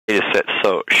set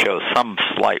shows some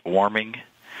slight warming,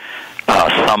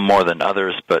 some more than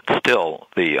others, but still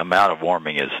the amount of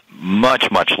warming is much,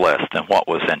 much less than what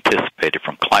was anticipated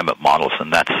from climate models,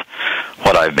 and that's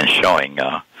what I've been showing,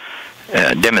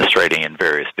 demonstrating in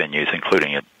various venues,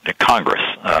 including at Congress,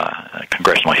 a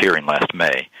congressional hearing last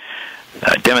May,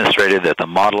 demonstrated that the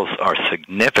models are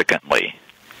significantly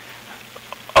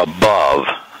above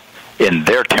in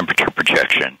their temperature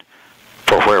projection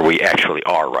for where we actually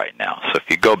are right now. So if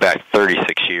you go back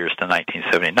 36 years to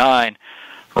 1979,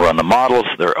 run the models,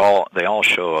 they all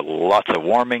show lots of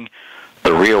warming.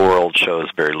 The real world shows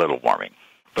very little warming.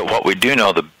 But what we do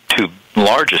know, the two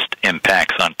largest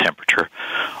impacts on temperature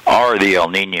are the El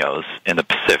Niños in the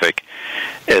Pacific,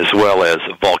 as well as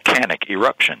volcanic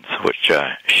eruptions, which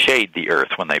shade the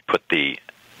Earth when they put the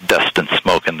dust and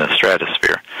smoke in the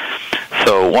stratosphere.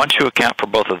 So once you account for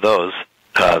both of those,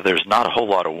 there's not a whole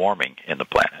lot of warming in the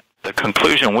planet. The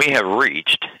conclusion we have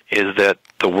reached is that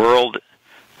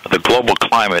the global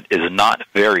climate is not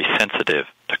very sensitive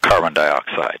to carbon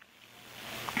dioxide.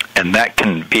 And that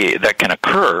can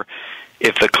occur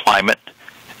if the climate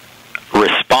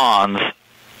responds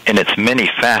in its many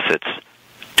facets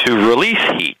to release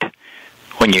heat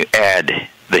when you add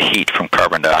the heat from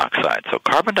carbon dioxide. So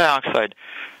carbon dioxide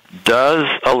does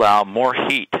allow more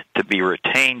heat to be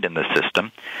retained in the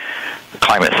system, the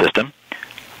climate system,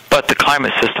 but the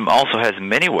climate system also has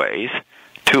many ways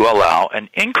to allow an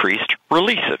increased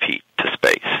release of heat to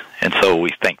space. And so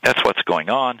we think that's what's going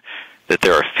on, that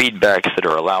there are feedbacks that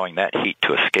are allowing that heat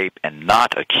to escape and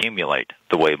not accumulate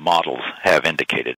the way models have indicated.